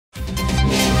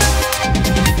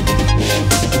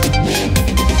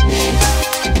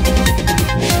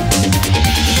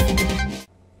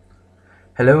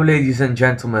Hello ladies and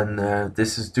gentlemen,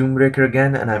 this is Doombreaker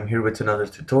again and I'm here with another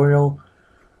tutorial.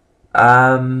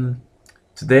 Um,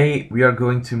 Today we are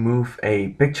going to move a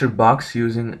picture box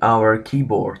using our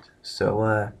keyboard.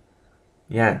 So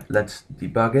yeah, let's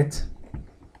debug it.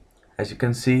 As you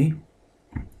can see,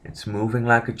 it's moving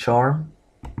like a charm.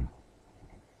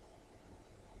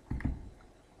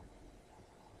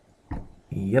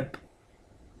 Yep,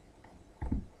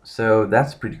 so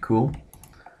that's pretty cool.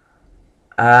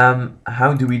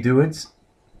 How do we do it?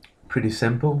 Pretty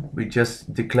simple. We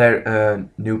just declare a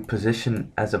new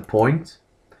position as a point.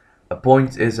 A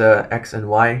point is x and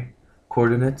y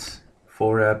coordinates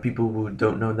for people who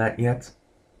don't know that yet.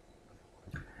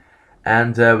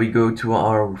 And we go to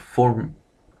our form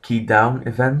key down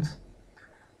event.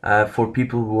 For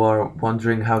people who are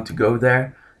wondering how to go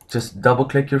there, just double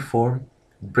click your form.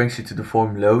 It brings you to the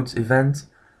form loads event.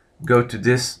 Go to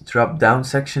this drop down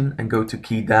section and go to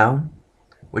key down,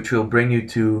 which will bring you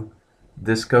to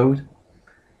this code.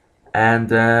 And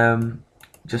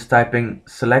just typing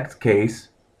select case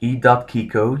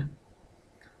e.keycode.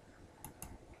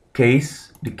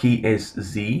 Case, the key is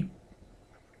Z.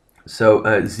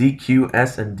 So Z, Q,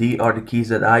 S, and D are the keys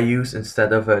that I use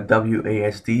instead of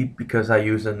WASD because I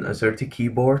use an AZERTY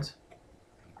keyboard.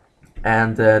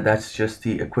 And that's just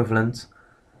the equivalent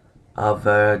of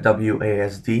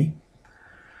WASD.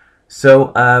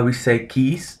 So we say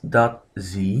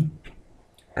keys.z,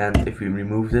 and if we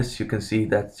remove this, you can see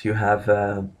that you have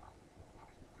a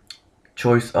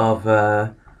choice of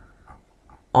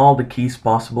all the keys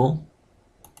possible,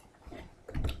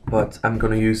 but I'm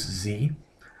gonna use Z.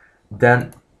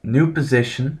 Then new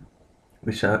position,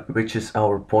 which is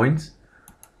our point,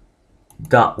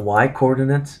 dot y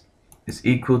coordinate is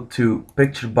equal to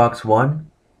Picturebox1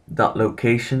 dot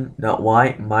location dot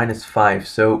y minus 5.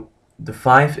 So the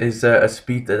 5 is a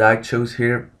speed that I chose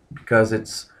here because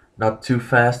it's not too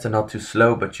fast and not too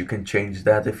slow, but you can change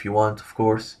that if you want, of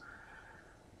course.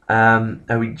 And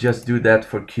we just do that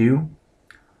for Q.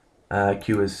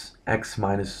 Q is x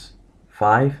minus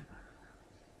 5.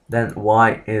 Then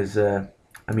y is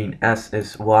S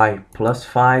is y plus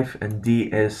 5 and D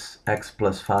is x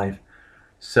plus 5.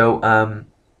 So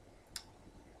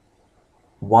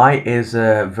y is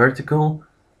vertical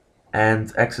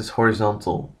and x is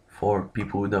horizontal for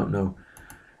people who don't know.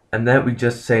 And then we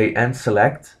just say and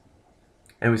select,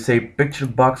 and we say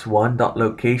Picturebox1 dot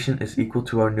location is equal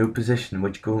to our new position,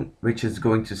 which is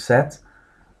going to set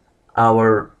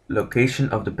our location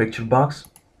of the picture box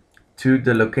to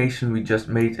the location we just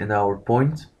made in our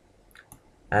point,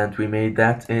 and we made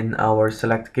that in our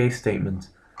select case statement.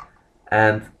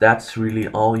 And that's really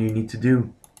all you need to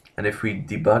do. And if we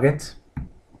debug it,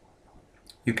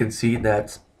 you can see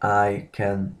that I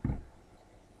can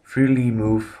freely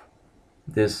move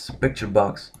this picture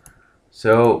box.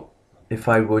 So if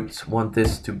I would want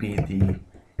this to be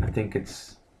I think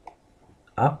it's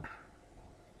up,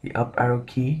 the up arrow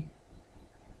key.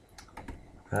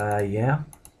 Yeah,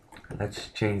 let's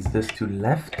change this to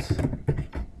left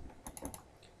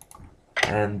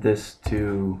and this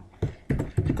to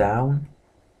down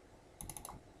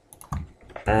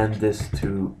and this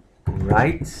to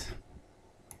right.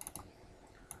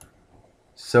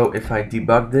 So if I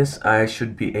debug this, I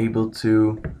should be able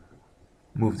to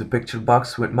move the picture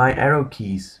box with my arrow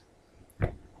keys.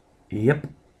 Yep.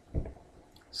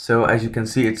 So as you can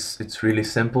see, it's really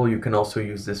simple. You can also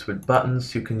use this with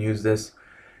buttons. You can use this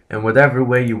in whatever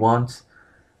way you want.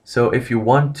 So if you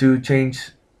want to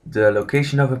change the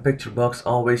location of a picture box,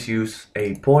 always use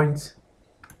a point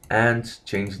and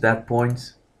change that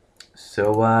point.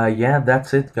 So yeah,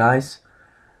 that's it, guys.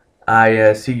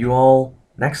 I see you all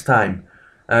next time.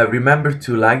 Remember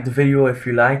to like the video if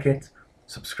you like it.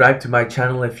 Subscribe to my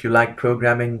channel if you like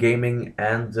programming, gaming,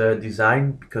 and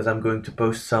design, because I'm going to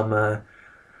post some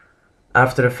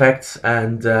After Effects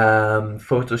and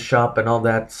Photoshop and all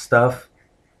that stuff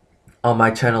on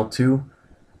my channel too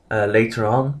later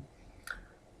on.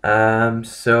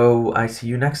 So I see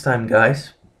you next time,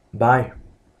 guys. Bye.